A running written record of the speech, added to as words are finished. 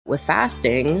with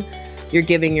fasting, you're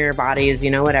giving your bodies,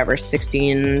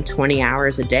 16, 20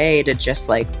 hours a day to just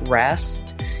like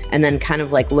rest and then kind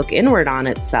of like look inward on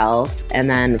itself and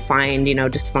then find,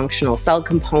 dysfunctional cell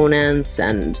components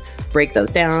and break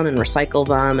those down and recycle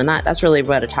them. And that's really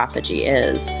what autophagy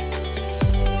is.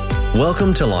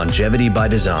 Welcome to Longevity by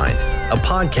Design, a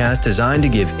podcast designed to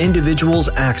give individuals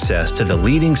access to the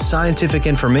leading scientific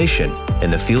information in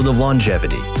the field of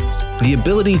longevity. The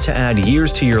ability to add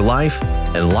years to your life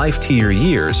and life to your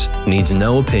years needs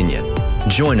no opinion.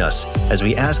 Join us as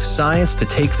we ask science to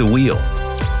take the wheel.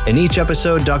 In each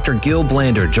episode, Dr. Gil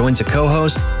Blander joins a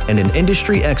co-host and an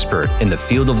industry expert in the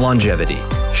field of longevity,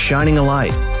 shining a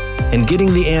light and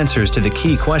getting the answers to the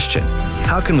key question: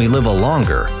 how can we live a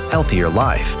longer, healthier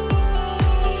life?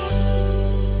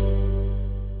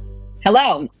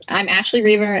 Hello, I'm Ashley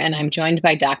Reaver, and I'm joined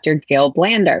by Dr. Gil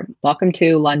Blander. Welcome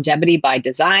to Longevity by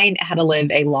Design, How to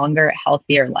Live a Longer,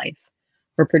 Healthier Life.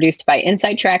 We're produced by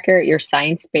Insight Tracker, your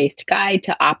science-based guide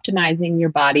to optimizing your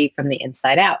body from the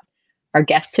inside out. Our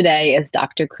guest today is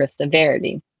Dr. Krista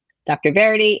Varady. Dr.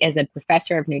 Varady is a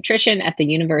professor of nutrition at the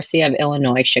University of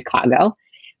Illinois, Chicago.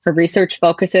 Her research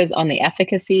focuses on the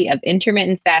efficacy of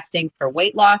intermittent fasting for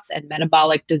weight loss and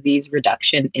metabolic disease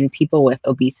reduction in people with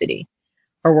obesity.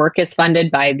 Her work is funded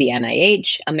by the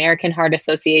NIH, American Heart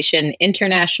Association,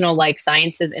 International Life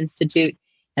Sciences Institute,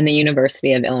 and the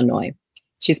University of Illinois.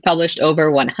 She's published over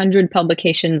 100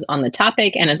 publications on the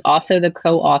topic and is also the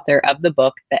co-author of the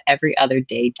book, The Every Other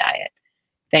Day Diet.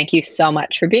 Thank you so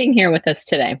much for being here with us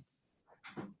today.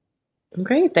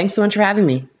 Great. Thanks so much for having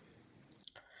me.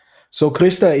 So,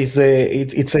 Krista,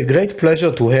 it's a great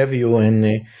pleasure to have you,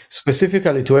 and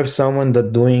specifically to have someone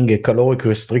that doing a caloric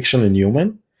restriction in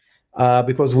human.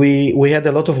 Because we had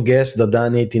a lot of guests that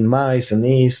done it in mice and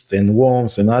yeast and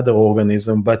worms and other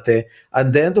organisms, but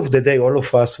at the end of the day, all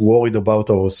of us worried about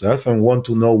ourselves and want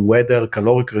to know whether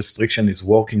caloric restriction is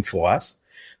working for us.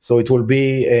 So it will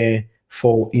be,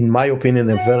 in my opinion,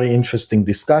 a very interesting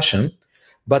discussion.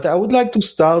 But I would like to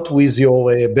start with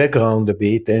your background a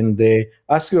bit and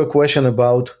ask you a question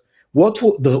about what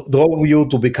drove you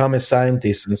to become a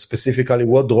scientist, and specifically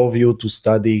what drove you to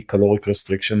study caloric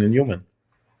restriction in human?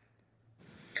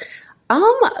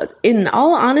 In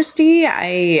all honesty,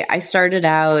 I started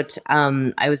out,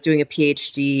 I was doing a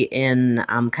PhD in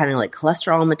kind of like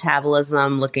cholesterol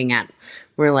metabolism, looking at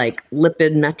more like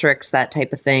lipid metrics, that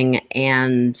type of thing.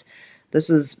 And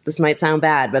this might sound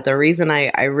bad, but the reason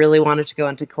I really wanted to go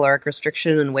into caloric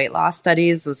restriction and weight loss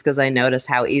studies was because I noticed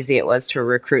how easy it was to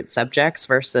recruit subjects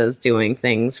versus doing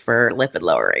things for lipid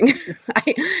lowering.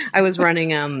 I was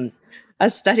running a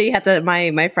study at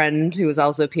my friend, who was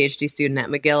also a PhD student at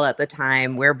McGill at the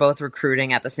time, we're both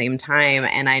recruiting at the same time.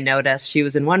 And I noticed she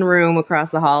was in one room across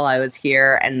the hall. I was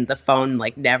here, and the phone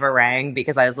like never rang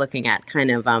because I was looking at kind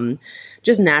of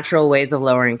just natural ways of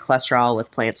lowering cholesterol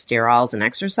with plant sterols and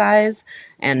exercise.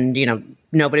 And,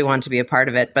 nobody wanted to be a part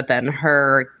of it. But then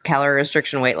her calorie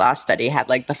restriction weight loss study had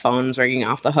like the phones ringing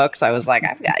off the hook. So I was like,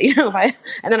 I've got,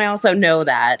 and then I also know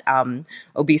that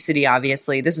obesity,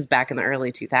 obviously, this is back in the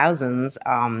early 2000s.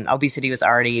 Obesity was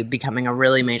already becoming a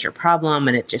really major problem,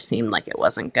 and it just seemed like it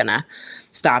wasn't going to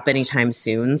stop anytime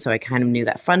soon. So I kind of knew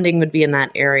that funding would be in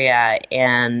that area.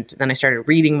 And then I started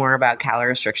reading more about calorie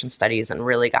restriction studies and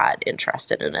really got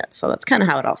interested in it. So that's kind of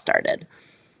how it all started.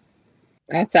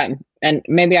 Awesome. And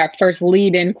maybe our first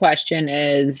lead-in question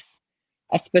is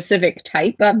a specific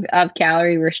type of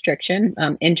calorie restriction,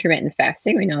 intermittent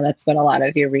fasting. We know that's what a lot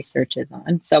of your research is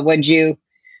on. So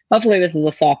hopefully this is a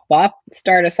softball,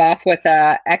 start us off with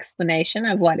an explanation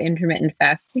of what intermittent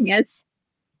fasting is?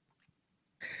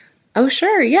 Oh,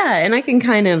 sure. Yeah. And I can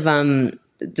kind of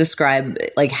describe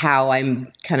like how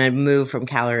I'm kind of moved from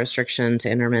calorie restriction to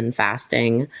intermittent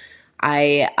fasting.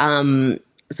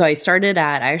 So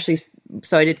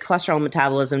I did cholesterol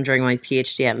metabolism during my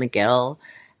PhD at McGill.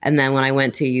 And then when I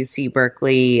went to UC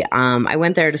Berkeley, I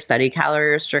went there to study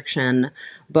calorie restriction.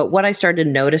 But what I started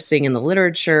noticing in the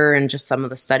literature and just some of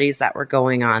the studies that were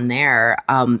going on there,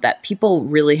 that people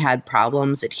really had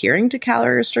problems adhering to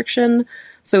calorie restriction.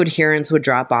 So adherence would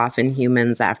drop off in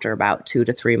humans after about 2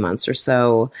 to 3 months or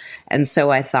so. And so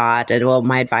I thought,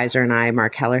 my advisor and I,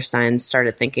 Mark Hellerstein,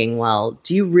 started thinking, well,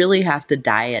 do you really have to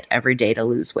diet every day to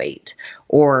lose weight?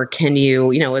 Or can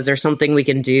you, is there something we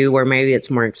can do where maybe it's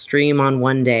more extreme on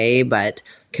one day, but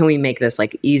can we make this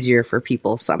like easier for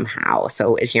people somehow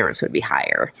so adherence would be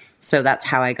higher? So that's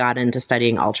how I got into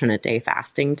studying alternate day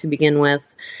fasting to begin with.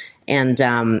 And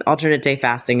alternate day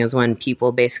fasting is when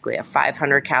people basically have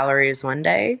 500 calories one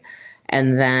day,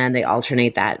 and then they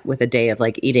alternate that with a day of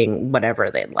like eating whatever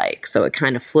they like. So it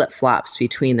kind of flip-flops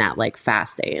between that like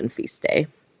fast day and feast day.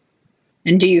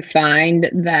 And do you find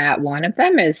that one of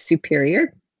them is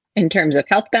superior in terms of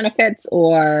health benefits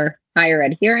or higher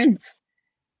adherence?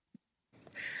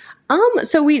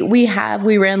 So we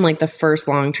ran like the first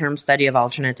long-term study of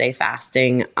alternate day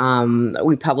fasting.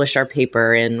 We published our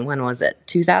paper in, when was it?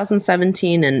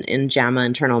 2017 in JAMA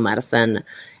Internal Medicine.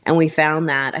 And we found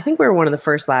that, I think we were one of the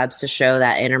first labs to show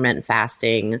that intermittent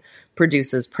fasting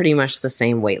produces pretty much the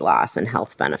same weight loss and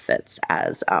health benefits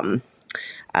as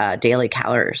daily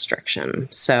calorie restriction.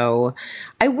 So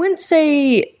I wouldn't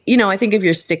say, I think if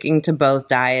you're sticking to both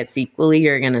diets equally,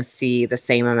 you're going to see the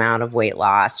same amount of weight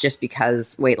loss, just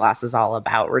because weight loss is all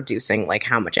about reducing like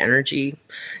how much energy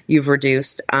you've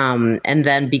reduced. And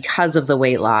then because of the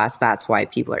weight loss, that's why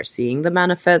people are seeing the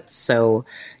benefits. So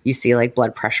you see like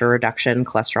blood pressure reduction,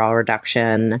 cholesterol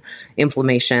reduction,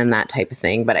 inflammation, that type of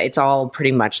thing. But it's all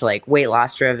pretty much like weight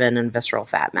loss driven and visceral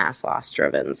fat mass loss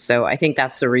driven. So I think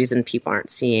that's the reason people aren't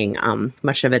seeing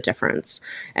much of a difference.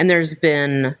 And there's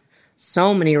been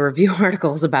so many review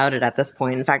articles about it at this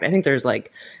point. In fact, I think there's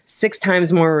like 6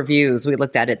 times more reviews we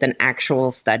looked at it than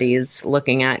actual studies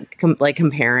looking at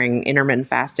comparing intermittent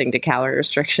fasting to calorie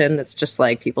restriction. It's just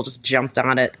like people just jumped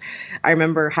on it. I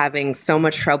remember having so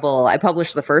much trouble. I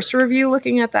published the first review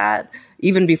looking at that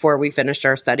even before we finished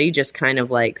our study, just kind of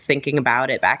like thinking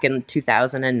about it back in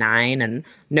 2009, and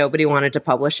nobody wanted to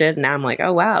publish it. And now I'm like,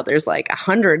 oh, wow, there's like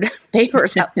 100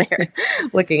 papers out there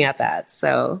looking at that.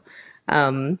 So,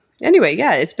 anyway,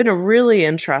 yeah, it's been a really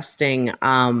interesting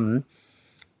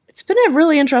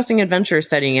adventure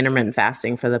studying intermittent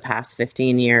fasting for the past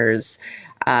 15 years.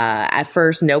 At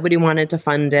first, nobody wanted to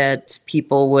fund it.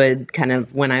 People would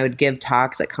when I would give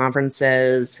talks at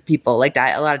conferences, people like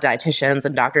a lot of dietitians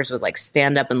and doctors would like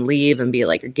stand up and leave and be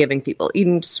like, you're giving people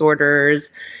eating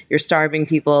disorders, you're starving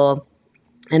people.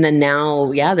 And then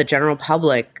now, the general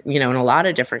public, in a lot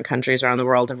of different countries around the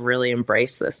world have really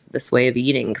embraced this way of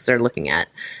eating because they're looking at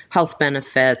health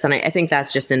benefits. And I think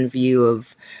that's just in view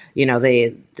of,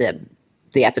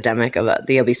 the epidemic of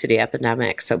the obesity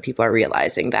epidemic. So people are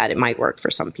realizing that it might work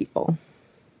for some people.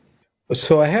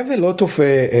 So I have a lot of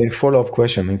follow-up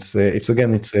question. It's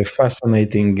a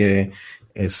fascinating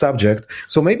subject.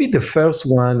 So maybe the first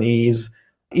one is,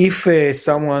 if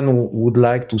someone would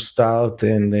like to start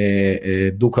and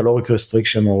do caloric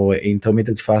restriction or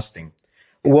intermittent fasting,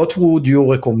 what would you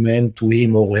recommend to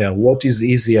him or her? What is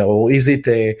easier? Or is it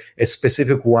a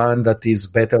specific one that is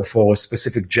better for a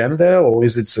specific gender? Or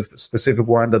is it a specific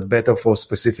one that's better for a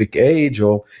specific age?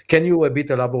 Or can you a bit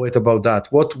elaborate about that?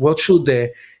 What should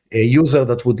a user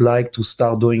that would like to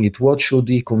start doing it, what should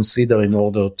he consider in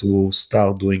order to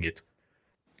start doing it?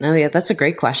 Oh, yeah, that's a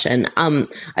great question. I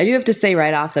do have to say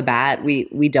right off the bat,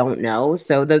 we don't know.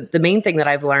 So the main thing that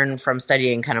I've learned from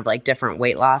studying kind of like different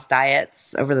weight loss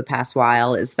diets over the past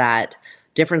while is that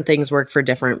different things work for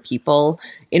different people.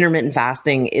 Intermittent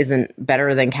fasting isn't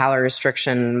better than calorie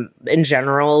restriction in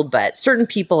general, but certain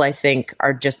people I think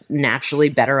are just naturally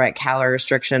better at calorie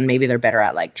restriction. Maybe they're better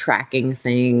at like tracking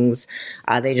things.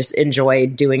 They just enjoy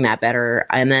doing that better.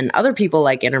 And then other people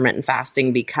like intermittent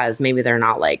fasting because maybe they're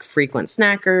not like frequent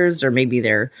snackers, or maybe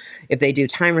if they do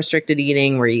time restricted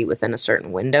eating where you eat within a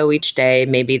certain window each day,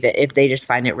 maybe if they just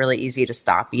find it really easy to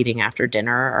stop eating after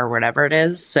dinner or whatever it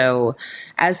is. So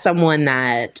as someone that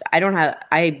I don't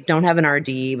have an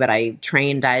RD, but I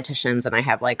train dietitians and I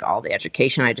have like all the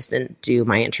education. I just didn't do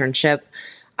my internship.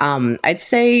 I'd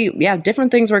say,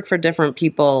 different things work for different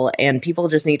people, and people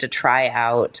just need to try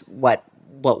out what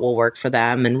will work for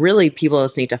them. And really, people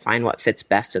just need to find what fits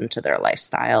best into their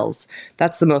lifestyles.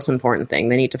 That's the most important thing.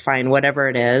 They need to find whatever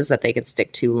it is that they can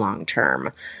stick to long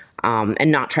term.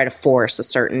 And not try to force a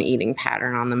certain eating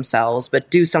pattern on themselves,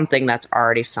 but do something that's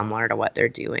already similar to what they're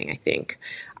doing, I think.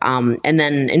 And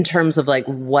then in terms of like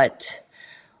what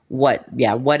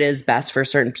is best for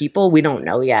certain people, we don't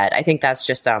know yet. I think that's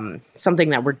just something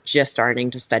that we're just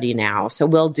starting to study now. So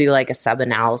we'll do like a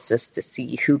sub-analysis to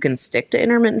see who can stick to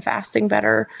intermittent fasting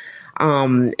better.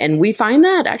 And we find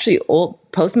that actually old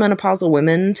postmenopausal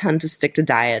women tend to stick to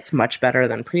diets much better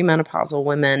than premenopausal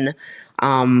women.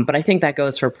 But I think that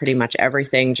goes for pretty much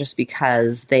everything, just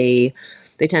because they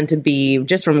tend to be,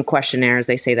 just from questionnaires,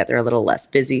 they say that they're a little less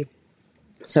busy.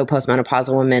 So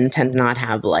postmenopausal women tend to not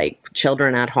have like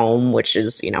children at home, which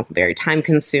is, very time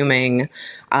consuming.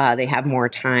 They have more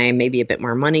time, maybe a bit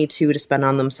more money too, to spend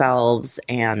on themselves.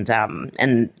 And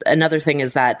another thing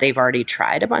is that they've already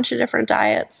tried a bunch of different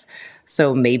diets.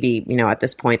 So maybe, at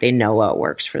this point they know what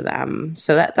works for them.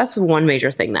 So that's one major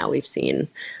thing that we've seen.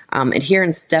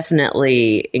 Adherence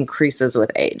definitely increases with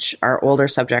age. Our older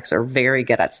subjects are very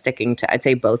good at sticking to, I'd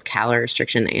say, both calorie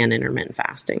restriction and intermittent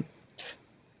fasting.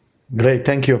 Great,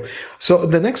 thank you. So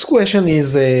the next question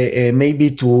is maybe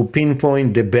to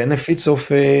pinpoint the benefits of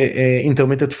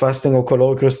intermittent fasting or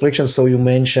caloric restriction. So you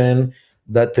mentioned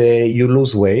that you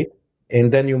lose weight,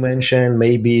 and then you mentioned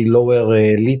maybe lower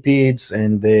lipids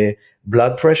and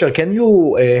blood pressure. Can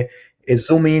you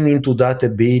zoom in into that a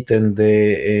bit? And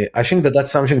I think that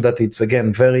that's something that it's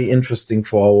again very interesting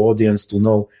for our audience to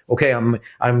know. Okay,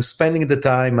 I'm spending the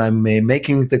time, I'm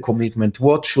making the commitment.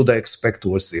 What should I expect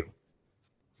to receive?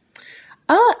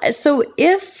 So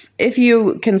if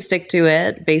you can stick to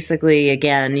it, basically,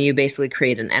 again, you basically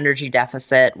create an energy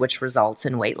deficit, which results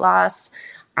in weight loss.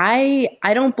 I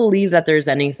don't believe that there's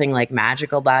anything like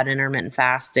magical about intermittent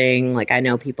fasting. Like I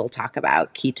know people talk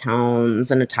about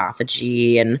ketones and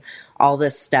autophagy and all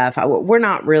this stuff. We're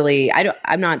not really,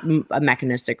 I'm not a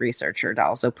mechanistic researcher to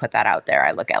also put that out there.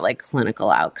 I look at like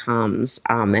clinical outcomes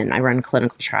and I run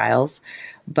clinical trials.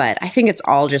 But I think it's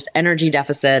all just energy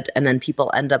deficit. And then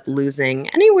people end up losing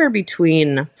anywhere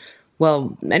between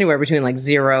like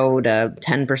 0 to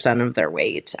 10% of their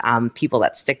weight. People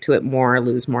that stick to it more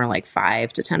lose more like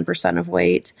 5 to 10% of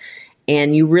weight.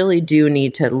 And you really do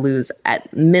need to lose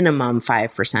at minimum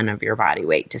 5% of your body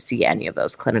weight to see any of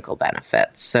those clinical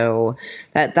benefits. So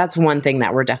that's one thing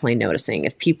that we're definitely noticing.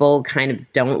 If people kind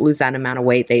of don't lose that amount of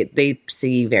weight, they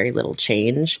see very little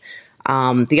change.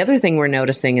 The other thing we're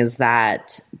noticing is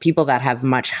that people that have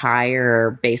much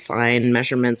higher baseline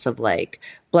measurements of like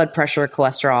blood pressure,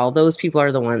 cholesterol, those people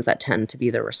are the ones that tend to be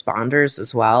the responders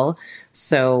as well.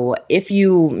 So if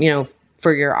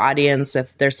for your audience,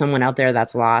 if there's someone out there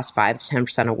that's lost 5 to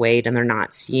 10% of weight and they're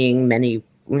not seeing many,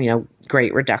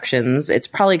 great reductions, it's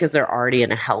probably because they're already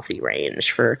in a healthy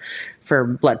range for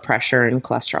blood pressure and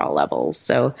cholesterol levels.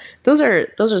 So those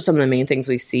are some of the main things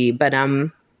we see. But,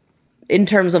 in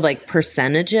terms of like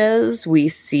percentages, we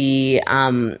see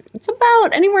it's about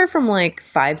anywhere from like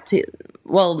 5 to,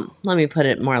 well, let me put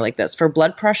it more like this. For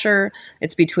blood pressure,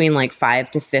 it's between like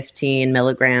 5 to 15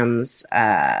 milligrams,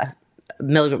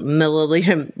 millimeters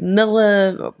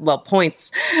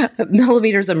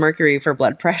of mercury for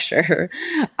blood pressure.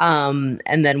 And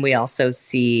then we also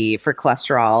see for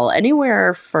cholesterol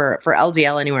anywhere for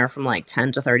LDL, anywhere from like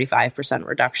 10 to 35%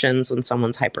 reductions when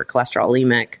someone's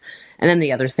hypercholesterolemic. And then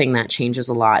the other thing that changes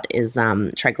a lot is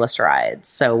triglycerides.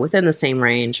 So within the same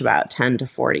range, about 10 to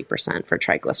 40% for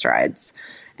triglycerides.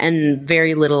 And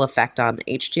very little effect on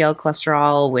HDL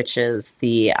cholesterol, which is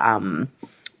the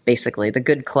basically the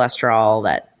good cholesterol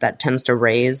that tends to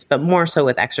raise, but more so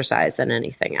with exercise than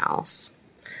anything else.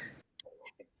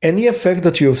 Any effect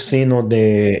that you've seen on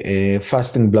the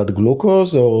fasting blood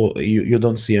glucose, or you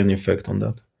don't see any effect on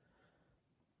that?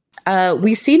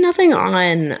 We see nothing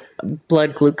on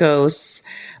blood glucose,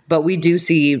 but we do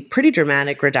see pretty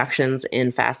dramatic reductions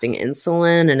in fasting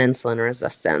insulin and insulin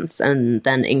resistance, and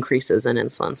then increases in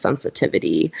insulin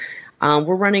sensitivity.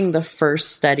 We're running the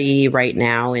first study right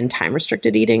now in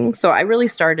time-restricted eating. So I really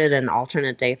started an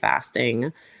alternate day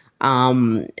fasting,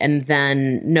 and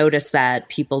then noticed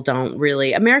that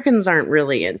Americans aren't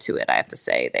really into it, I have to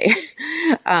say.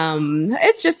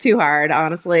 It's just too hard,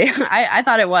 honestly. I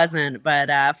thought it wasn't, but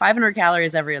 500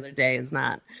 calories every other day is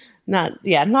not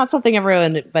something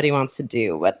everybody wants to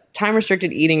do. But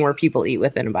time-restricted eating, where people eat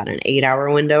within about an 8-hour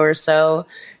window or so,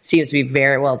 seems to be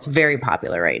it's very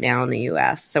popular right now in the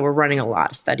US. So we're running a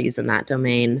lot of studies in that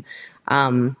domain.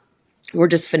 We're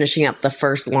just finishing up the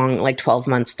first long,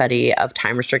 12-month study of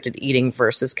time-restricted eating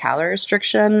versus calorie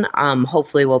restriction.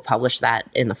 Hopefully we'll publish that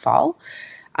in the fall.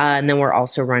 And then we're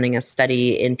also running a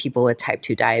study in people with type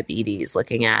 2 diabetes,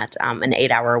 looking at an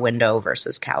 8-hour window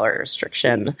versus calorie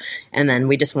restriction. And then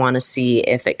we just want to see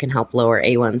if it can help lower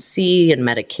A1C and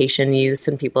medication use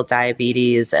in people with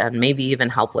diabetes, and maybe even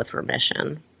help with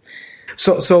remission.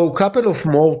 So a couple of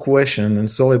more questions, and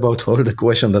sorry about all the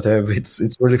questions that I have.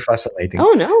 It's really fascinating.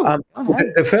 Oh, no.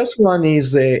 The first one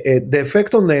is the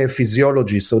effect on the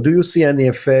physiology. So do you see any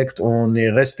effect on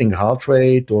resting heart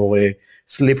rate or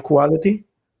sleep quality?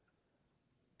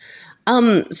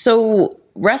 So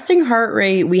resting heart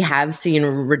rate, we have seen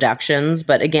reductions,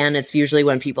 but again, it's usually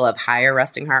when people have higher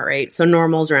resting heart rate. So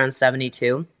normal is around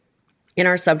 72. In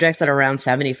our subjects that are around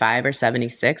 75 or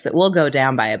 76, it will go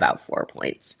down by about 4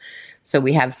 points. So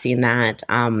we have seen that,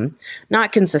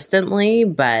 not consistently,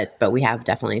 but we have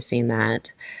definitely seen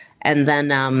that. And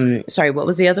then, sorry, what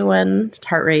was the other one?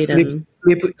 Heart rate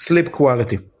sleep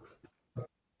quality.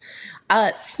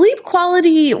 Sleep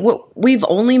quality, we've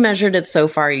only measured it so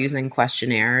far using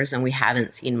questionnaires, and we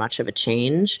haven't seen much of a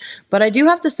change. But I do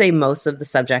have to say most of the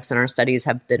subjects in our studies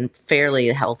have been fairly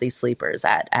healthy sleepers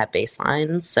at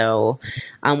baseline. So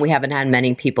we haven't had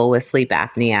many people with sleep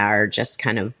apnea, or just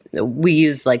kind of, we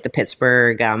use like the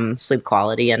Pittsburgh Sleep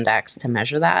Quality Index to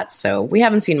measure that. So we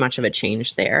haven't seen much of a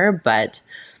change there. But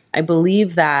I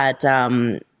believe that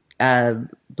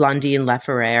Blondine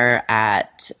Leferrier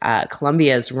at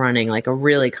Columbia is running like a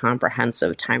really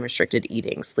comprehensive time-restricted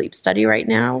eating sleep study right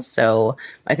now. So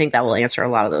I think that will answer a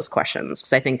lot of those questions,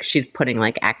 because I think she's putting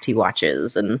like Acti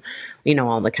watches and,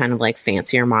 all the kind of like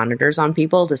fancier monitors on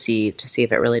people to see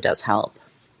if it really does help.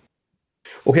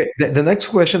 Okay, the next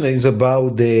question is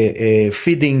about the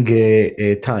feeding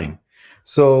time.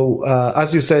 So,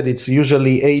 as you said, it's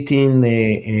usually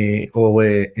 18 or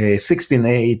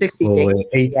 16-8 or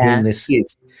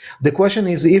 18-6. The question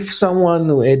is, if someone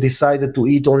decided to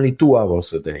eat only 2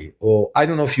 hours a day, or I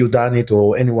don't know if you've done it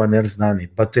or anyone else done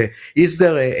it, but is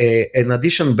there an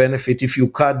additional benefit if you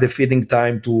cut the feeding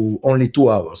time to only 2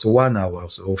 hours or 1 hour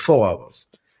or 4 hours?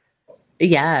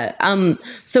 Yeah.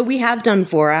 So we have done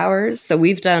 4 hours. So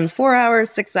we've done 4 hours,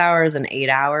 6 hours, and 8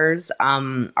 hours.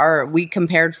 We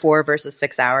compared 4 versus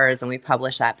 6 hours, and we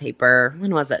published that paper.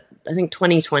 When was it? I think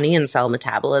 2020 in Cell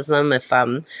Metabolism, if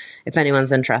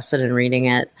anyone's interested in reading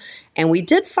it. And we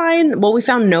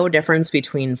found no difference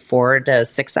between 4 to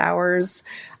 6 hours.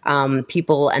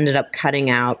 People ended up cutting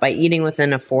out, by eating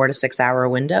within a 4 to 6 hour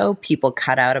window, people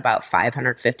cut out about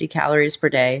 550 calories per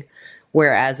day.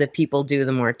 Whereas if people do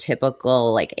the more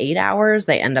typical like 8 hours,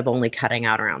 they end up only cutting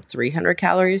out around 300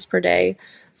 calories per day.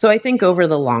 So I think over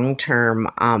the long term,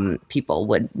 people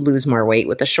would lose more weight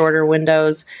with the shorter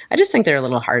windows. I just think they're a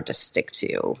little hard to stick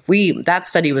to. That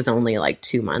study was only like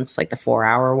 2 months, like the 4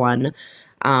 hour one.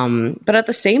 But at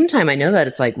the same time, I know that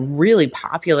it's like really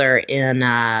popular in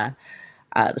the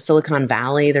Silicon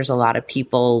Valley. There's a lot of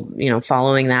people,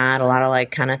 following that, a lot of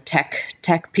like kind of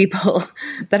tech people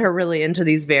that are really into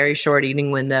these very short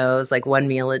eating windows, like 1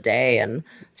 meal a day. And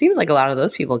it seems like a lot of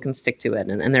those people can stick to it,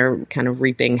 and they're kind of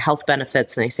reaping health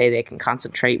benefits, and they say they can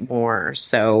concentrate more.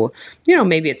 So,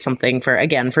 maybe it's something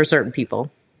for certain people.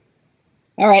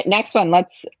 All right, next one.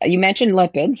 You mentioned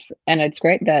lipids, and it's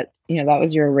great that, that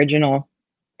was your original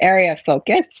area of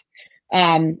focus.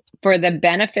 For the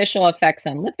beneficial effects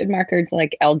on lipid markers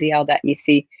like LDL that you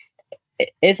see,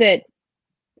 is it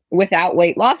without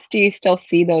weight loss? Do you still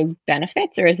see those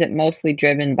benefits, or is it mostly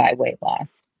driven by weight loss?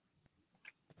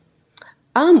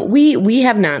 We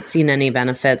have not seen any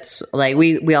benefits. Like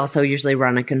we also usually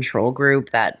run a control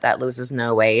group that loses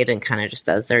no weight and kind of just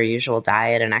does their usual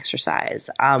diet and exercise.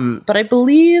 But I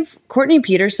believe Courtney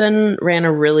Peterson ran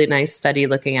a really nice study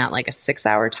looking at like a 6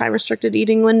 hour time restricted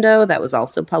eating window that was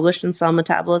also published in Cell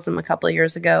Metabolism a couple of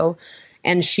years ago.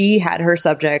 And she had her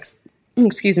subjects,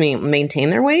 maintain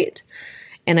their weight.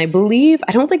 And I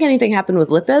don't think anything happened with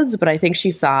lipids, but I think she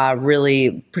saw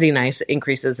really pretty nice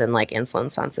increases in like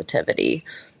insulin sensitivity.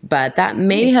 But that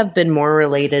may have been more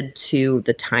related to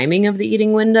the timing of the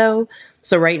eating window.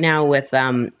 So right now with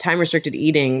time restricted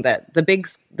eating, the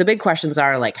big questions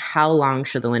are like, how long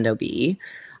should the window be?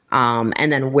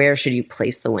 And then where should you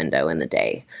place the window in the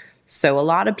day? So a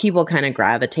lot of people kind of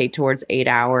gravitate towards 8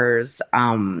 hours.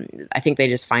 I think they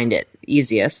just find it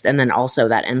easiest. And then also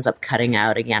that ends up cutting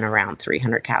out again around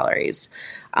 300 calories.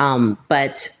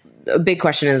 But a big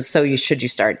question is, should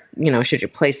you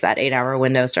place that 8 hour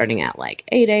window starting at like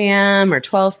 8 a.m. or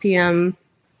 12 p.m.?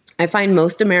 I find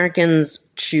most Americans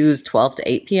choose 12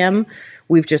 to 8 p.m.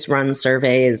 We've just run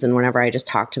surveys, and whenever I just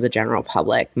talk to the general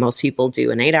public, most people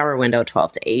do an 8 hour window,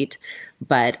 12 to 8.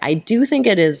 But I do think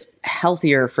it is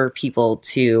healthier for people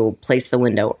to place the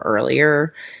window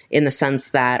earlier, in the sense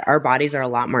that our bodies are a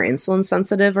lot more insulin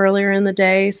sensitive earlier in the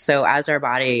day. So as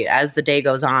the day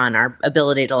goes on, our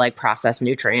ability to like process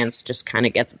nutrients just kind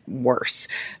of gets worse.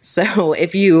 So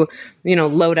if you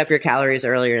load up your calories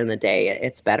earlier in the day,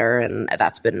 it's better. And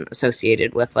that's been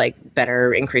associated with like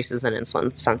better increases in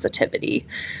insulin sensitivity,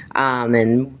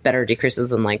 and better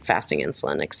decreases in like fasting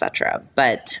insulin, etc.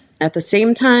 But at the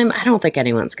same time, I don't think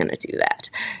anyone's going to do that,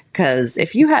 because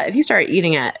if you start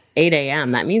eating at 8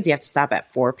 a.m., that means you have to stop at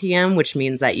 4 p.m., which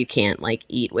means that you can't like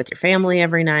eat with your family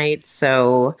every night.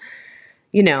 So,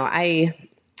 I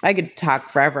could talk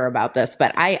forever about this,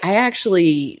 but I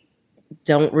actually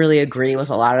don't really agree with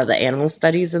a lot of the animal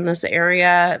studies in this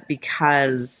area,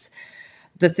 because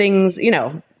the things,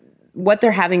 what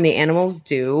they're having the animals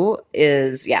do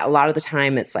is, a lot of the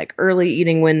time it's like early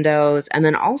eating windows. And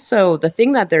then also the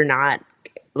thing that they're not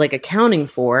like accounting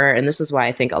for, and this is why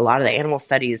I think a lot of the animal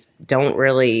studies don't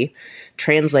really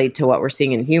translate to what we're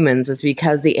seeing in humans, is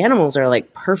because the animals are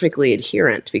like perfectly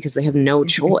adherent because they have no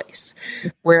choice.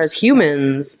 Whereas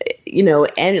humans,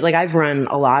 and like I've run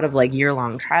a lot of like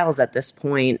year-long trials at this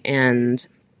point, and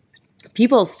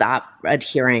people stop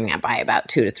adhering by about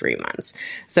 2 to 3 months.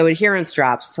 So adherence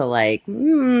drops to like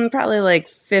probably like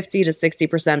 50 to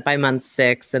 60% by month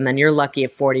 6. And then you're lucky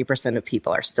if 40% of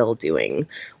people are still doing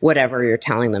whatever you're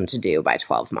telling them to do by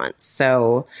 12 months.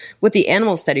 So with the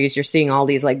animal studies, you're seeing all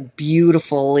these like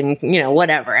beautiful and,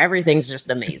 whatever, everything's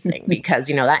just amazing because,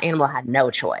 that animal had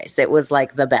no choice. It was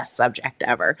like the best subject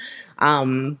ever.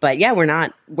 But yeah, we're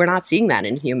not seeing that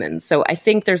in humans. So I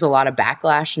think there's a lot of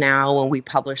backlash now when we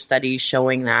publish studies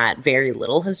showing that very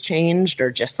little has changed, or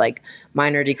just like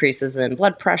minor decreases in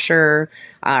blood pressure,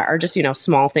 or just,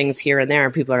 small things here and there.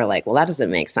 And people are like, well, that doesn't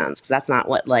make sense because that's not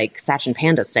what like Sachin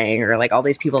Panda's saying, or like all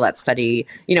these people that study,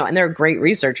 and they're great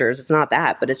researchers. It's not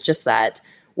that, but it's just that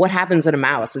what happens in a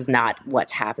mouse is not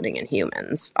what's happening in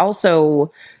humans.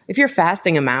 Also, if you're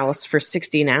fasting a mouse for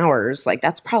 16 hours, like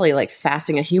that's probably like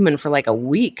fasting a human for like a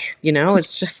week,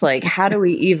 It's just like, how do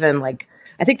we even like,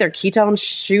 I think their ketones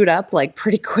shoot up like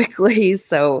pretty quickly.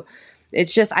 So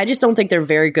it's just, I just don't think they're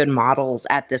very good models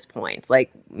at this point.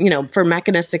 Like, for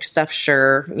mechanistic stuff,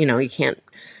 sure, you can't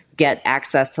get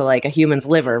access to like a human's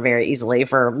liver very easily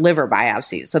for liver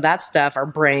biopsies. So that stuff, our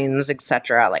brains,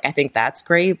 etc. Like I think that's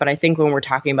great, but I think when we're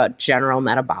talking about general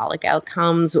metabolic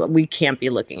outcomes, we can't be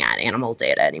looking at animal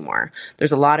data anymore.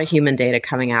 There's a lot of human data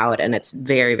coming out, and it's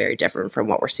very, very different from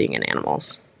what we're seeing in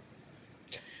animals.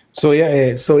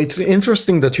 So so it's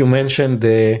interesting that you mentioned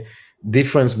the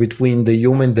difference between the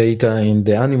human data and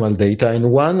the animal data.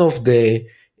 And one of the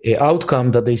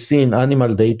outcome that they see in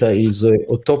animal data is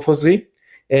autophagy.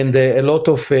 And a lot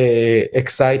of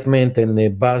excitement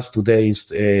and buzz today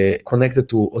is connected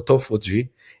to autophagy.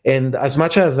 And as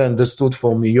much as I understood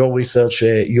from your research,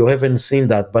 you haven't seen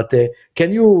that. But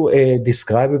can you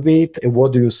describe a bit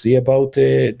what do you see about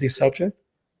this subject?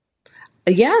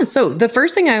 Yeah. So the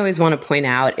first thing I always want to point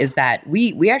out is that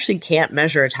we actually can't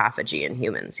measure autophagy in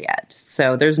humans yet.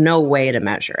 So there's no way to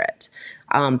measure it.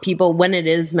 People, when it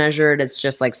is measured, it's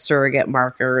just like surrogate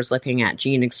markers looking at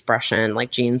gene expression, like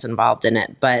genes involved in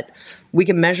it. But we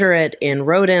can measure it in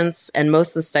rodents, and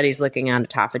most of the studies looking at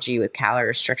autophagy with calorie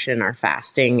restriction or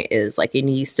fasting is like in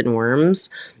yeast and worms.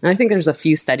 And I think there's a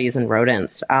few studies in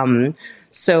rodents.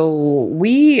 So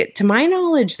to my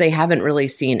knowledge, they haven't really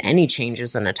seen any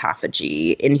changes in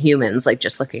autophagy in humans, like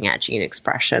just looking at gene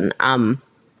expression.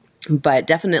 But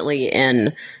definitely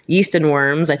in yeast and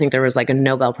worms, I think there was like a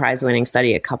Nobel Prize winning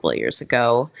study a couple of years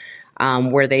ago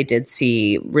where they did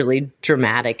see really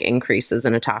dramatic increases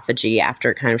in autophagy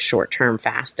after kind of short-term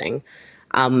fasting.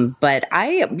 But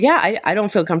I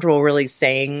don't feel comfortable really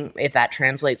saying if that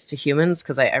translates to humans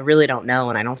because I really don't know,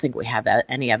 and I don't think we have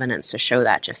any evidence to show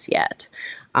that just yet.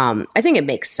 I think it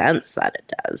makes sense that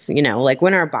it does. Like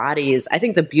when our bodies, I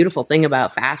think the beautiful thing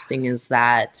about fasting is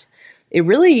that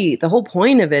the whole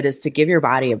point of it is to give your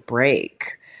body a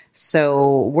break.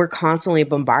 So we're constantly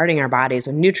bombarding our bodies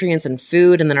with nutrients and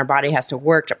food, and then our body has to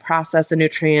work to process the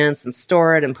nutrients and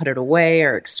store it and put it away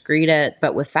or excrete it.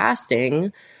 But with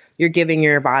fasting, you're giving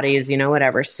your bodies,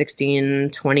 16,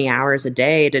 20 hours a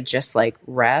day to just like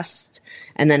rest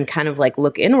and then kind of like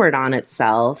look inward on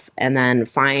itself and then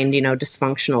find,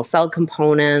 dysfunctional cell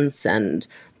components and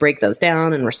break those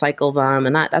down and recycle them.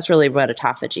 And that's really what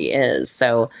autophagy is.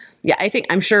 So yeah,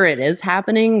 I'm sure it is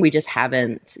happening. We just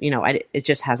haven't, it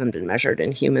just hasn't been measured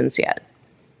in humans yet.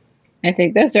 I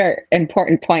think those are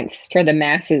important points for the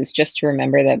masses, just to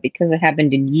remember that because it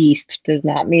happened in yeast does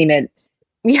not mean it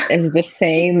is the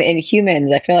same in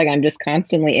humans. I feel like I'm just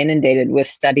constantly inundated with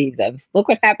studies of, look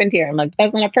what happened here. I'm like,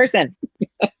 that's not a person.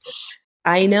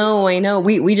 I know.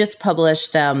 We just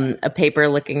published a paper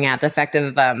looking at the effect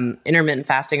of intermittent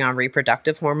fasting on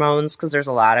reproductive hormones because there's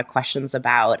a lot of questions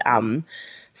about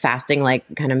fasting, like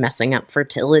kind of messing up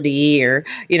fertility or,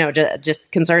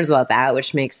 just concerns about that,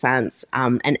 which makes sense.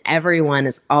 And everyone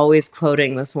is always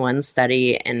quoting this one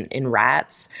study in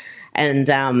rats. And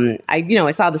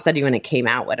I saw the study when it came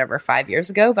out, 5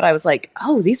 years ago, but I was like,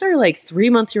 oh, these are like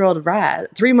 3-month-old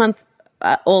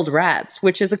old rats,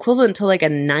 which is equivalent to like a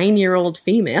 9-year-old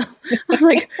female. I was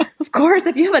like, of course,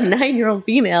 if you have a 9-year-old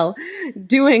female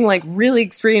doing like really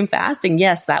extreme fasting,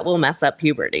 yes, that will mess up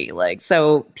puberty. Like,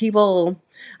 so people,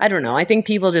 I don't know. I think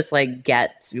people just like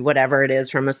get whatever it is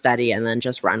from a study and then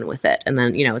just run with it. And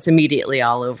then, it's immediately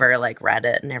all over like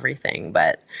Reddit and everything.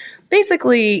 But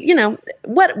basically,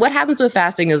 what happens with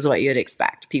fasting is what you'd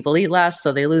expect. People eat less,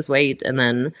 so they lose weight. And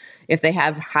then, if they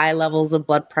have high levels of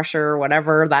blood pressure or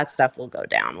whatever, that stuff will go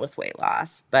down with weight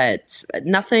loss. But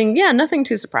nothing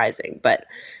too surprising. But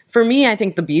for me, I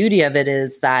think the beauty of it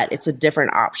is that it's a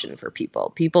different option for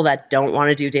people. People that don't want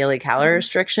to do daily calorie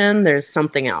restriction, there's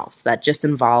something else that just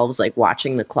involves like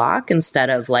watching the clock instead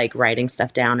of like writing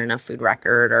stuff down in a food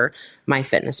record or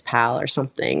MyFitnessPal or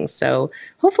something. So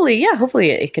hopefully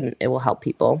it will help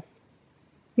people.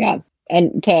 Yeah.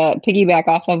 And to piggyback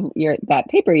off of that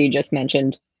paper you just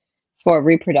mentioned for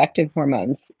reproductive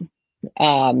hormones,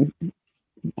 can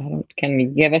you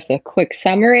give us a quick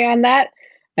summary on that?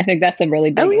 I think that's a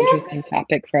really big, interesting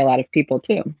topic for a lot of people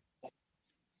too.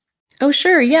 Oh,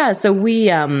 sure. Yeah. So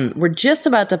we're just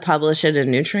about to publish it in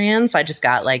Nutrients. I just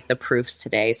got like the proofs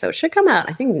today. So it should come out,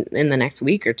 I think, in the next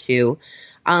week or two.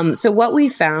 So what we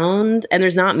found, and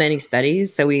there's not many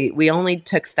studies. So we only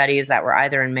took studies that were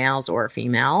either in males or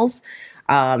females.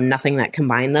 Nothing that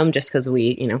combined them, just because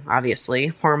obviously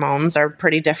hormones are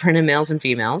pretty different in males and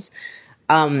females.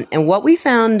 And what we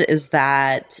found is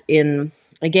that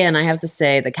again, I have to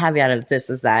say the caveat of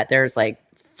this is that there's like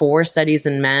 4 studies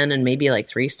in men and maybe like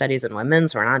 3 studies in women.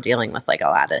 So we're not dealing with like a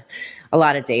lot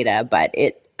of data, but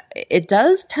it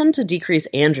does tend to decrease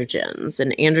androgens,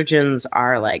 and androgens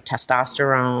are like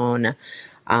testosterone,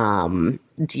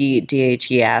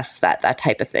 DHES, that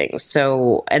type of thing.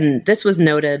 So, and this was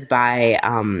noted by,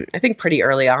 I think pretty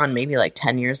early on, maybe like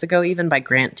 10 years ago, even by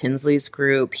Grant Tinsley's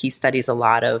group. He studies a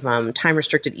lot of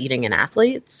time-restricted eating in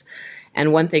athletes.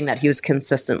 And one thing that he was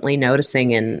consistently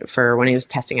noticing for when he was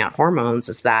testing out hormones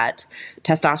is that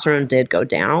testosterone did go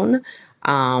down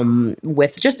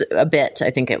with just a bit. I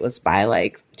think it was by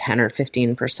like 10 or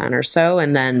 15% or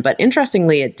so. But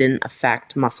interestingly, it didn't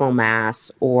affect muscle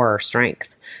mass or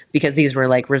strength because these were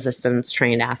like resistance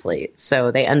trained athletes.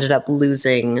 So they ended up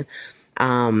losing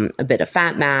a bit of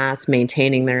fat mass,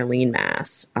 maintaining their lean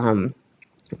mass,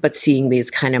 but seeing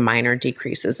these kind of minor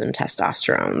decreases in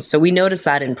testosterone. So we noticed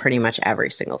that in pretty much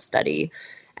every single study.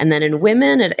 And then in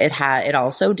women, it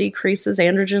also decreases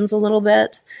androgens a little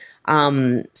bit.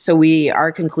 So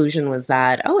our conclusion was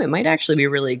that, it might actually be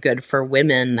really good for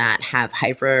women that have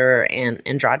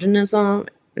hyperandrogenism.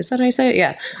 Is that how you say it?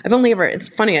 Yeah. It's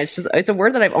funny. It's a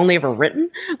word that I've only ever written.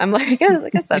 I'm like, yeah, I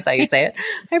guess that's how you say it.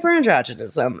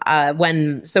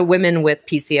 Hyperandrogenism. So women with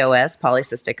PCOS,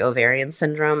 polycystic ovarian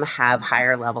syndrome, have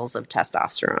higher levels of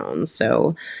testosterone.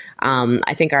 So,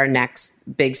 I think our next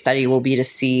big study will be to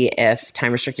see if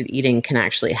time-restricted eating can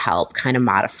actually help kind of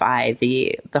modify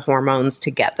the hormones to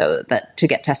get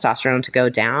testosterone to go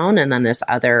down. And then this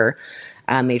other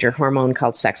major hormone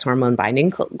called sex hormone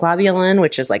binding globulin,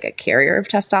 which is like a carrier of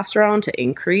testosterone, to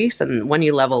increase. And when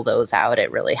you level those out, it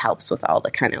really helps with all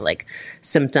the kind of like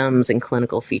symptoms and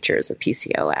clinical features of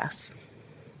PCOS.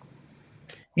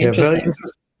 Yeah, very interesting.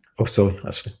 Oh, sorry,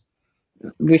 Ashley.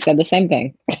 We said the same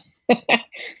thing.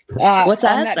 What's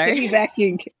that? Sorry.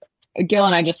 Gil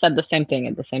and I just said the same thing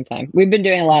at the same time. We've been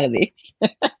doing a lot of these.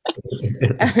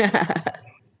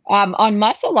 On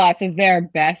muscle loss, is there a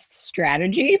best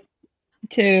strategy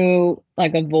to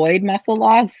like avoid muscle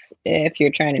loss if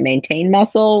you're trying to maintain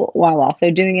muscle while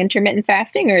also doing intermittent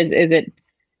fasting, or is it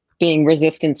being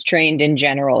resistance trained in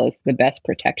general is the best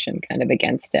protection kind of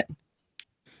against it?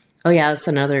 Oh yeah, that's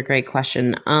another great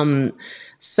question.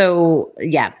 So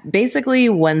yeah, basically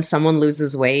when someone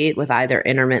loses weight with either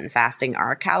intermittent fasting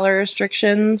or calorie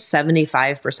restriction,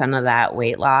 75% of that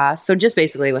weight loss, so just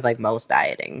basically with like most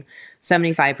dieting,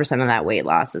 75% of that weight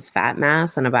loss is fat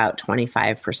mass and about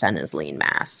 25% is lean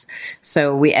mass.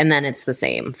 And then it's the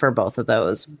same for both of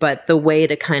those. But the way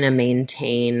to kind of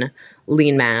maintain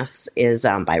lean mass is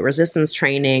by resistance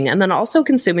training, and then also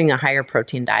consuming a higher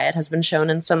protein diet has been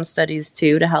shown in some studies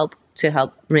too to help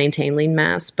maintain lean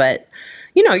mass. But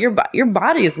your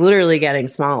body is literally getting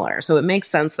smaller, so it makes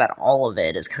sense that all of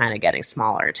it is kind of getting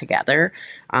smaller together.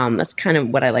 That's kind of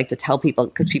what I like to tell people,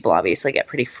 because people obviously get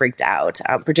pretty freaked out,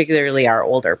 particularly our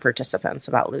older participants,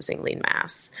 about losing lean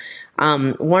mass.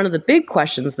 One of the big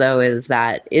questions, though, is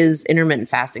intermittent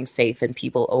fasting safe in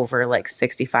people over like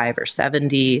 65 or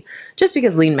 70? Just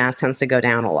because lean mass tends to go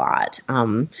down a lot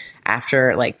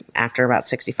after about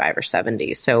 65 or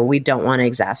 70. So we don't want to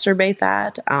exacerbate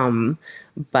that.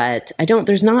 But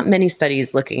there's not many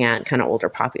studies looking at kind of older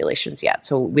populations yet.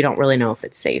 So we don't really know if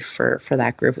it's safe for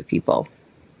that group of people.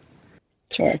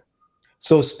 Sure.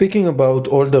 So speaking about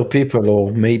older people,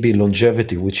 or maybe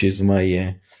longevity, which is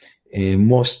my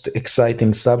most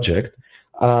exciting subject,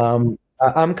 I'm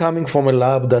coming from a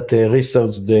lab that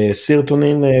researched the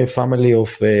serotonin family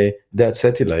of the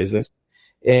acetylases.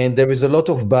 And there is a lot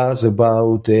of buzz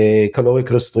about caloric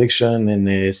restriction and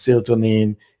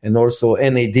serotonin, and also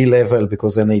NAD level,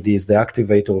 because NAD is the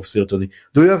activator of serotonin.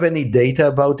 Do you have any data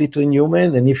about it in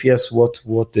human? And if yes, what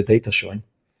the data showing?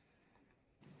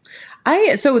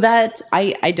 I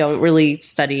don't really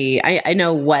study. I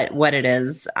know what it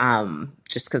is,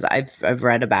 just because I've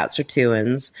read about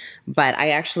sirtuins, but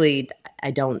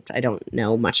I don't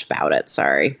know much about it.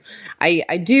 Sorry.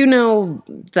 I do know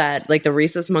that like the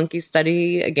rhesus monkey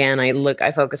study, again,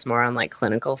 I focus more on like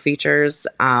clinical features.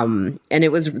 And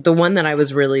it was the one that I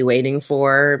was really waiting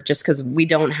for, just because we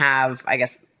don't have, I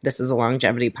guess this is a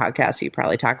longevity podcast, so you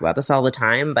probably talk about this all the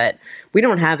time, but we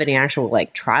don't have any actual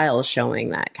like trials showing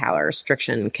that calorie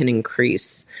restriction can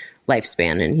increase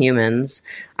lifespan in humans.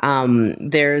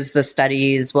 There's the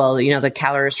studies, the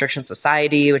Calorie Restriction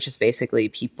Society, which is basically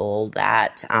people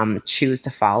that choose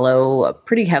to follow a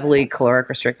pretty heavily caloric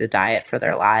restricted diet for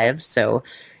their lives. So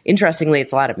interestingly,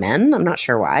 it's a lot of men. I'm not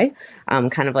sure why.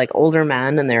 Kind of like older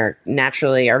men, and they're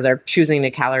choosing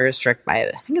to calorie restrict by,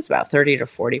 I think it's about 30 to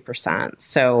 40%.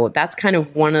 So that's kind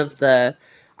of one of the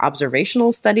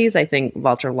observational studies I think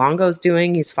Walter Longo's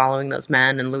doing. He's following those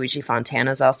men, and Luigi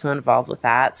Fontana is also involved with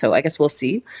that. So I guess we'll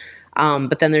see.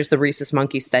 But then there's the rhesus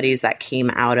monkey studies that came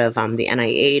out of the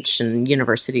NIH and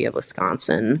University of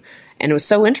Wisconsin. And it was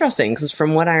so interesting because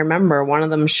from what I remember, one of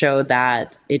them showed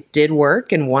that it did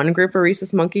work in one group of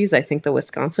rhesus monkeys. I think the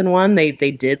Wisconsin one, they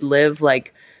did live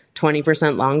like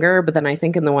 20% longer. But then I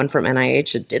think in the one from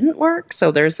NIH, it didn't work.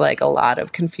 So there's like a lot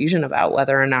of confusion about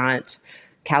whether or not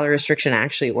calorie restriction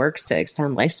actually works to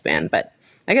extend lifespan. But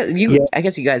I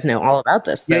guess you guys know all about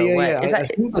this, though. Is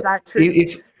that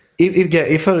true?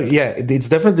 It's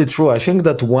definitely true. I think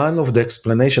that one of the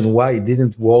explanation why it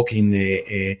didn't work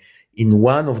in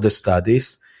one of the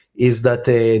studies is that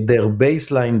their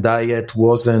baseline diet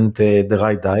wasn't the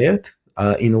right diet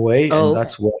in a way, and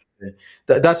that's what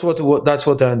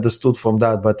I understood from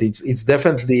that. But it's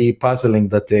definitely puzzling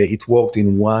that it worked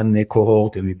in one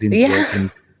cohort and it didn't work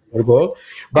in the cohort.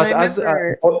 But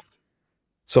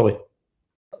sorry.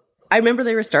 I remember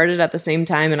they were started at the same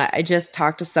time, and I just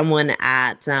talked to someone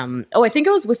at, I think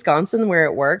it was Wisconsin where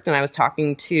it worked, and I was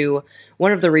talking to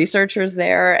one of the researchers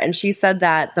there, and she said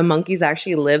that the monkeys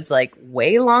actually lived like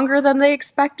way longer than they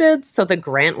expected, so the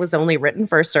grant was only written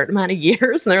for a certain amount of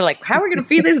years, and they're like, how are we going to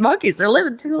feed these monkeys? They're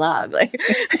living too long. Like,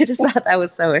 I just thought that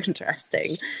was so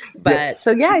interesting. But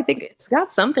I think it's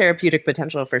got some therapeutic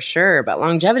potential for sure, but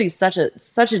longevity is such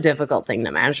a difficult thing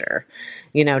to measure,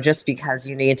 just because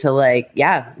you need to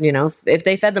if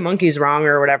they fed the monkeys wrong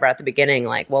or whatever at the beginning,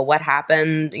 like, well, what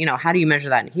happened? How do you measure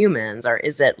that in humans? Or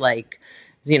is it like,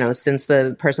 since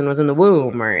the person was in the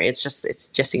womb, or it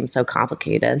just seems so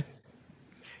complicated.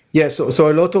 Yeah. So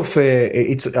a lot of,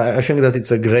 I think that it's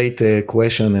a great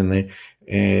question, and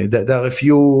there are a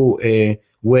few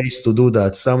ways to do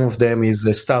that. Some of them is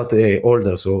start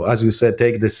older. So as you said,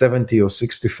 take the 70 or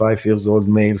 65 years old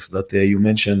males that you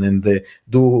mentioned and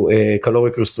do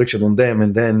caloric restriction on them.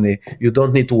 And then you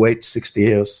don't need to wait 60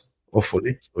 years,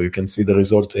 hopefully. So you can see the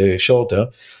result shorter.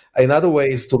 Another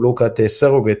way is to look at a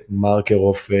surrogate marker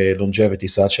of longevity,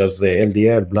 such as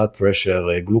LDL, blood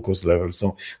pressure, glucose level.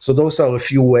 So those are a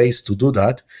few ways to do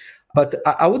that. But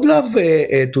I would love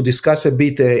to discuss a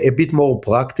bit more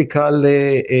practical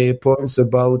points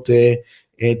about the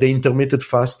intermittent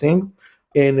fasting.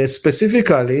 And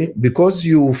specifically, because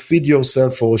you feed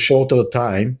yourself for a shorter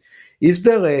time, is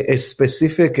there a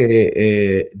specific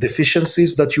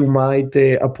deficiencies that you might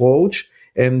approach?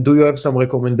 And do you have some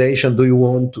recommendation? Do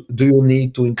you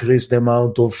need to increase the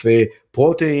amount of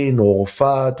protein or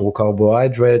fat or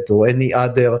carbohydrate or any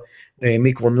other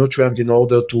micronutrient in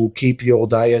order to keep your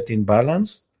diet in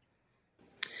balance?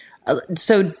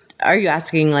 So are you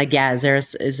asking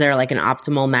is there like an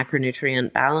optimal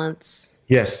macronutrient balance?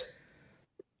 Yes.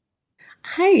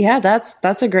 Hey,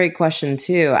 that's a great question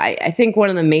too. I think one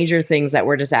of the major things that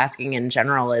we're just asking in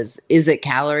general is it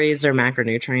calories or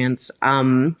macronutrients?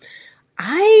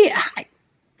 I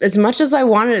as much as I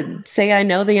want to say I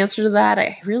know the answer to that,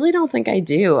 I really don't think I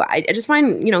do. I just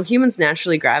find, humans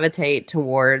naturally gravitate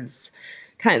towards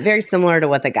kind of very similar to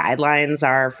what the guidelines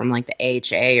are from like the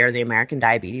AHA or the American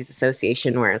Diabetes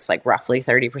Association, where it's like roughly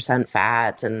 30%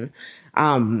 fat and,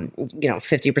 50%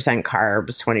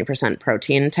 carbs, 20%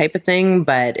 protein type of thing.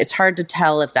 But it's hard to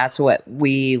tell if that's what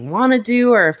we want to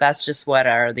do or if that's just what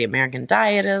the American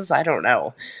diet is. I don't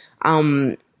know.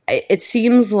 It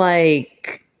seems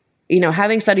like,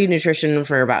 having studied nutrition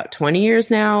for about 20 years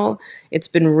now, it's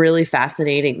been really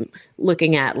fascinating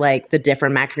looking at like the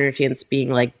different macronutrients being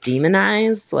like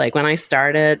demonized. Like when I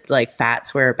started, like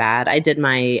fats were bad. I did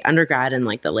my undergrad in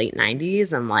like the late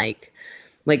 90s, and like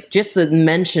like just the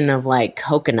mention of like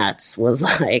coconuts was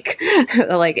like,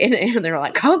 and they were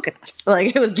like coconuts.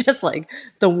 Like it was just like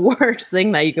the worst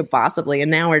thing that you could possibly, and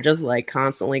now we're just like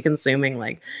constantly consuming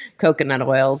like coconut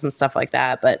oils and stuff like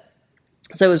that. But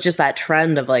so it was just that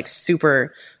trend of like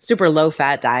super, super low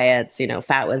fat diets,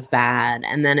 fat was bad.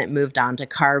 And then it moved on to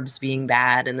carbs being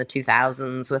bad in the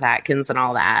 2000s with Atkins and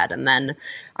all that. And then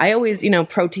I always,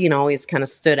 protein always kind of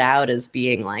stood out as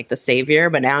being like the savior.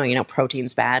 But now,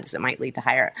 protein's bad because it might lead to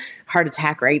higher heart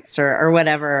attack rates or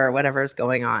whatever is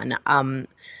going on.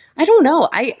 I don't know.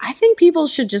 I think people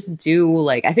should just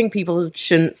I think people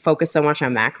shouldn't focus so much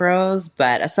on macros,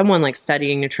 but as someone like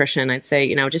studying nutrition, I'd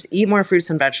say, just eat more fruits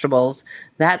and vegetables.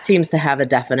 That seems to have a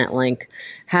definite link.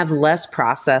 Have less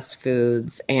processed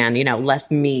foods and, less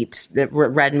meat. The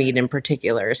red meat in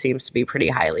particular seems to be pretty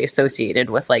highly associated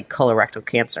with like colorectal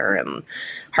cancer and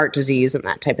heart disease and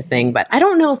that type of thing. But I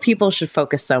don't know if people should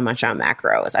focus so much on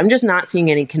macros. I'm just not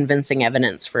seeing any convincing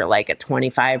evidence for like a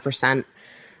 25%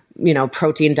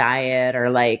 protein diet or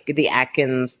like the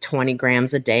Atkins 20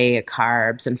 grams a day of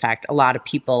carbs. In fact, a lot of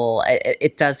people,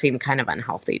 it does seem kind of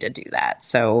unhealthy to do that.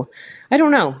 So I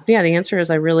don't know. Yeah, the answer is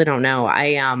I really don't know.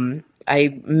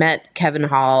 I met Kevin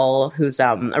Hall, who's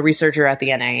a researcher at the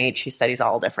NIH. He studies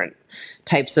all different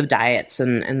types of diets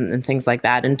and things like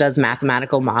that and does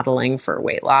mathematical modeling for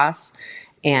weight loss.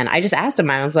 And I just asked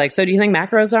him, I was like, so do you think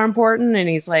macros are important? And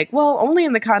he's like, well, only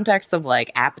in the context of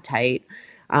like appetite.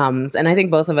 And I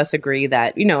think both of us agree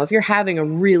that, if you're having a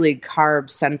really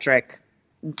carb-centric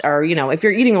or, if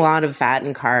you're eating a lot of fat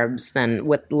and carbs, then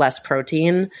with less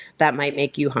protein, that might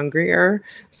make you hungrier.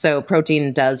 So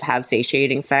protein does have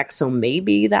satiating effects. So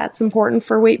maybe that's important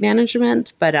for weight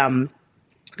management. But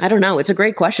I don't know. It's a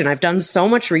great question. I've done so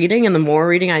much reading, and the more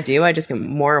reading I do, I just get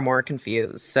more and more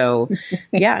confused. So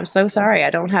yeah, I'm so sorry. I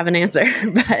don't have an answer.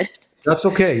 But that's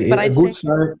okay. But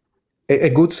A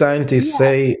good scientist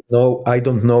say, no, I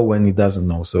don't know when he doesn't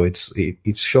know. So it's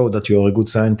show that you're a good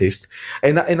scientist.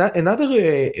 And another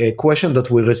question that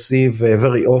we receive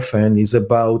very often is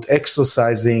about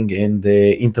exercising and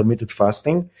intermittent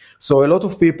fasting. So a lot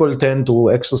of people tend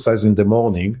to exercise in the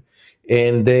morning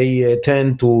and they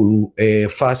tend to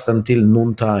fast until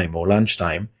noontime or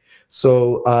lunchtime.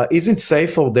 So is it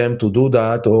safe for them to do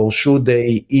that, or should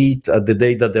they eat at the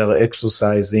day that they're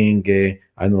exercising,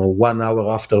 1 hour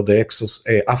after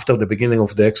the beginning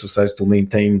of the exercise to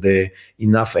maintain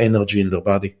enough energy in their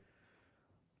body?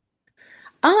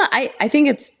 I think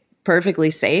it's perfectly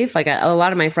safe. Like a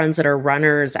lot of my friends that are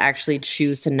runners actually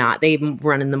choose to not. They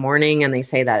run in the morning and they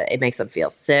say that it makes them feel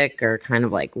sick or kind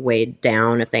of like weighed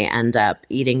down if they end up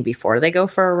eating before they go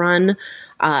for a run.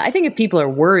 I think if people are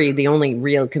worried, the only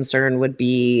real concern would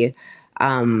be,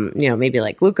 maybe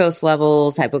like glucose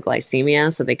levels,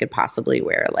 hypoglycemia. So they could possibly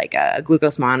wear like a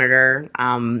glucose monitor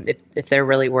if they're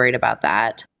really worried about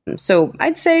that. So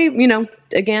I'd say,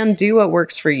 again, do what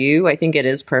works for you. I think it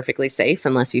is perfectly safe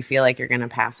unless you feel like you're going to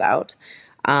pass out.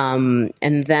 And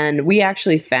then we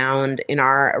actually found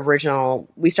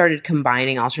we started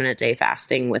combining alternate day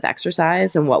fasting with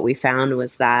exercise. And what we found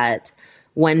was that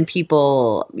when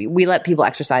we let people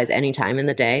exercise anytime in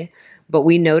the day, but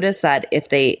we noticed that if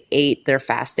they ate their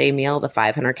fast day meal, the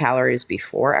 500 calories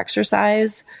before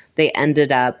exercise, they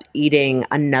ended up eating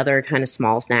another kind of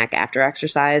small snack after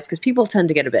exercise, because people tend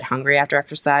to get a bit hungry after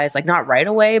exercise, like not right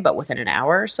away, but within an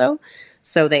hour or so.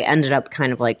 So they ended up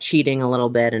kind of like cheating a little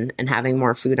bit and having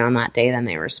more food on that day than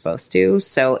they were supposed to.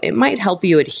 So it might help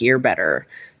you adhere better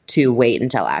to wait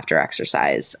until after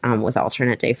exercise with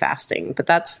alternate day fasting. But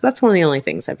that's one of the only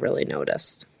things I've really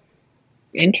noticed.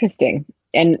 Interesting.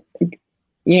 And,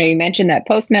 you mentioned that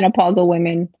postmenopausal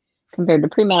women compared to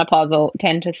premenopausal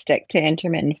tend to stick to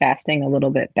intermittent fasting a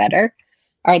little bit better.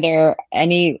 Are there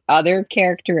any other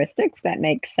characteristics that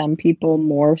make some people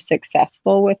more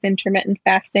successful with intermittent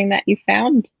fasting that you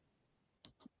found?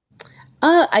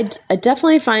 I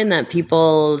definitely find that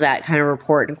people that kind of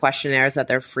report in questionnaires that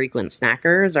they're frequent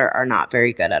snackers are not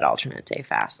very good at alternate day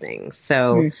fasting.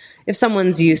 So if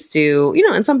someone's used to,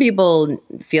 and some people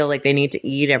feel like they need to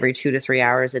eat every 2 to 3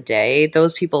 hours a day,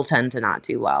 those people tend to not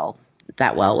do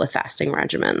that well with fasting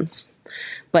regimens.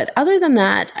 But other than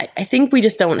that, I think we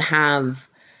just don't have,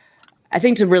 I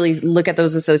think to really look at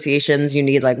those associations, you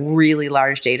need like really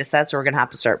large data sets. So we're going to have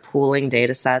to start pooling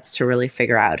data sets to really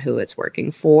figure out who it's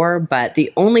working for. But the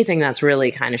only thing that's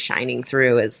really kind of shining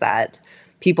through is that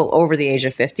people over the age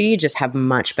of 50 just have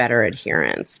much better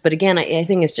adherence. But again, I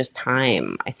think it's just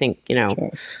time. I think,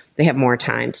 they have more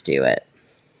time to do it.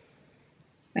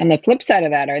 On the flip side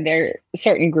of that, are there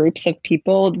certain groups of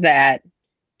people that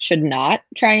should not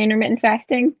try intermittent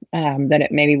fasting, that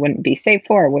it maybe wouldn't be safe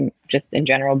for, or wouldn't just in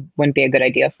general wouldn't be a good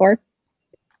idea for?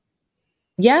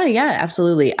 Yeah,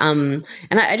 absolutely. And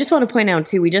I just want to point out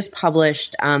too, we just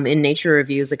published in Nature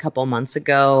Reviews a couple months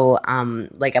ago,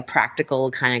 like a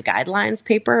practical kind of guidelines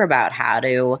paper about how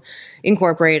to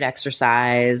incorporate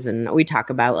exercise. And we talk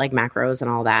about like macros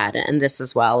and all that. And this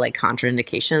as well, like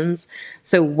contraindications.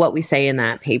 So what we say in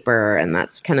that paper, and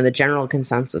that's kind of the general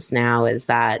consensus now, is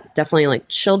that definitely like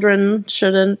children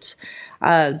shouldn't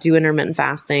do intermittent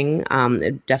fasting.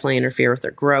 It definitely interfere with their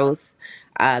growth.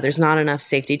 There's not enough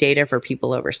safety data for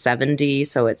people over 70,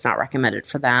 so it's not recommended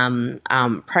for them.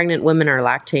 Pregnant women or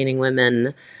lactating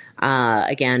women,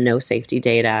 again, no safety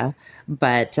data.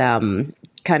 But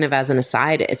kind of as an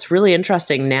aside, it's really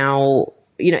interesting now.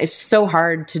 It's so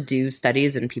hard to do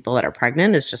studies in people that are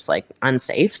pregnant. It's just like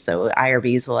unsafe. So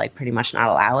IRBs will like pretty much not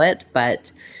allow it.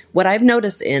 But what I've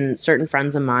noticed in certain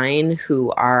friends of mine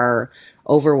who are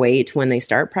overweight when they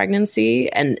start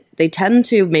pregnancy, and they tend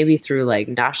to, maybe through like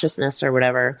nauseousness or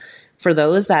whatever, for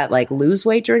those that like lose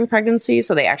weight during pregnancy,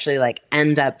 so they actually like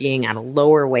end up being at a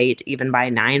lower weight even by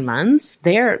 9 months,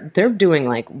 they're doing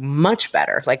like much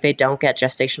better. Like they don't get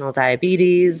gestational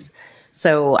diabetes.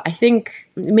 So I think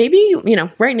maybe,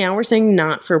 right now we're saying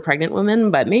not for pregnant women,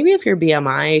 but maybe if your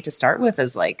BMI to start with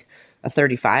is like a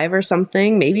 35 or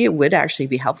something, maybe it would actually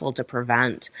be helpful to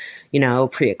prevent,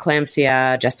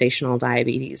 preeclampsia, gestational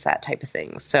diabetes, that type of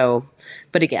thing. So,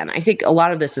 but again, I think a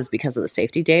lot of this is because of the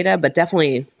safety data, but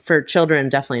definitely for children,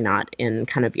 definitely not in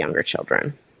kind of younger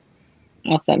children.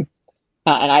 Awesome.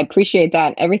 And I appreciate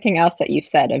that. Everything else that you've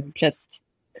said, of just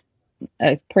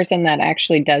a person that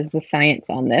actually does the science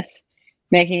on this,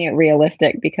 making it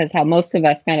realistic, because how most of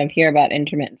us kind of hear about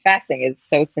intermittent fasting is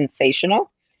so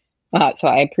sensational. So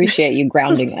I appreciate you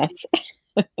grounding us.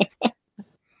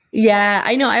 Yeah,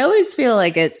 I know. I always feel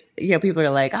like it's, people are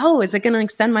like, oh, is it going to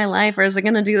extend my life or is it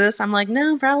going to do this? I'm like,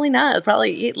 no, probably not. I'll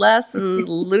probably eat less and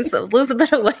lose a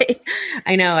bit of weight.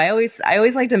 I know. I always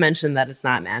like to mention that it's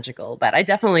not magical, but I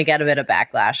definitely get a bit of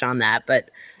backlash on that. But,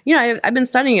 I've been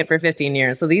studying it for 15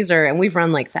 years. So and we've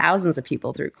run like thousands of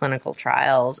people through clinical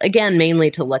trials, again, mainly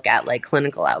to look at like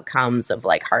clinical outcomes of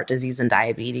like heart disease and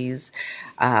diabetes.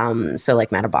 So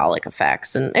like metabolic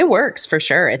effects, and it works for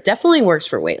sure. It definitely works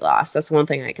for weight loss. That's one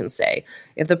thing I can say.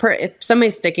 If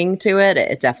somebody's sticking to it,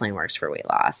 it definitely works for weight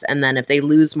loss. And then if they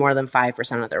lose more than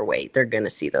 5% of their weight, they're going to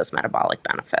see those metabolic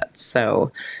benefits.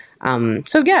 So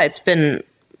yeah, it's been,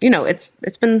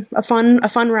 it's been a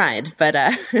fun ride, but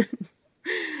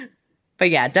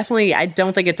yeah, definitely, I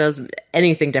don't think it does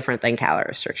anything different than calorie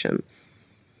restriction.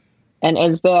 And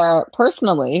is there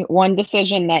personally one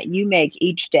decision that you make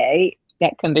each day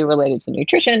that can be related to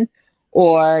nutrition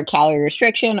or calorie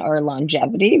restriction or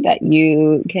longevity that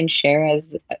you can share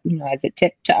as a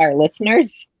tip to our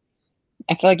listeners?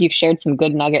 I feel like you've shared some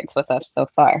good nuggets with us so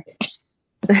far.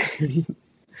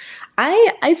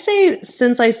 I'd say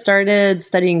since I started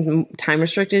studying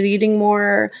time-restricted eating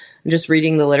more, just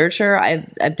reading the literature,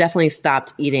 I've definitely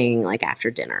stopped eating like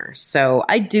after dinner. So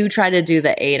I do try to do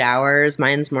the 8 hours.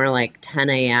 Mine's more like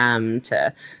 10 a.m.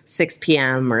 to 6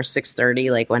 p.m. or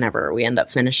 6:30, like whenever we end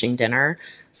up finishing dinner.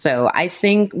 So I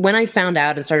think when I found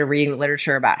out and started reading the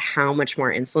literature about how much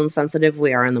more insulin sensitive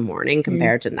we are in the morning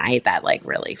compared to night, that like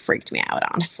really freaked me out,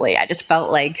 honestly. I just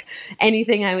felt like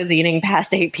anything I was eating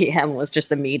past 8 p.m. was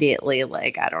just immediately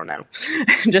like, I don't know,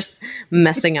 just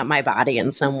messing up my body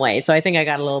in some way. So I think I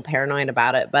got a little paranoid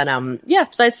about it. But yeah,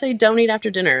 so I'd say don't eat after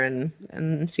dinner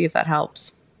and see if that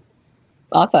helps.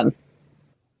 Awesome.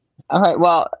 All right.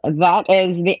 Well, that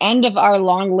is the end of our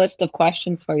long list of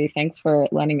questions for you. Thanks for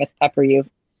letting us pepper you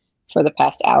for the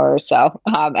past hour or so.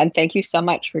 And thank you so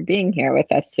much for being here with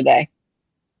us today.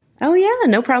 Oh, yeah,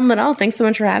 no problem at all. Thanks so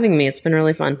much for having me. It's been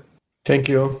really fun. Thank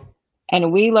you.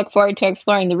 And we look forward to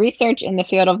exploring the research in the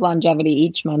field of longevity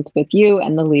each month with you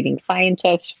and the leading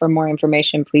scientists. For more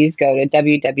information, please go to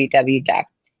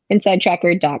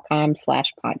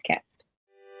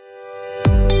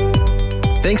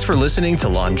www.insidetracker.com/podcast. Thanks for listening to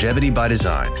Longevity by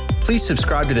Design. Please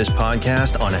subscribe to this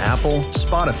podcast on Apple,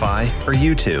 Spotify, or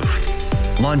YouTube.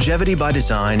 Longevity by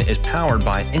Design is powered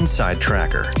by Inside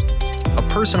Tracker, a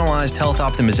personalized health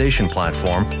optimization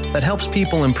platform that helps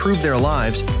people improve their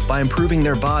lives by improving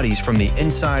their bodies from the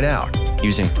inside out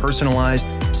using personalized,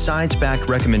 science-backed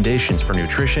recommendations for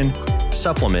nutrition,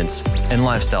 supplements, and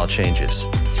lifestyle changes.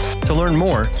 To learn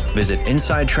more, visit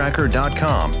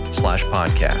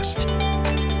insidetracker.com/podcast.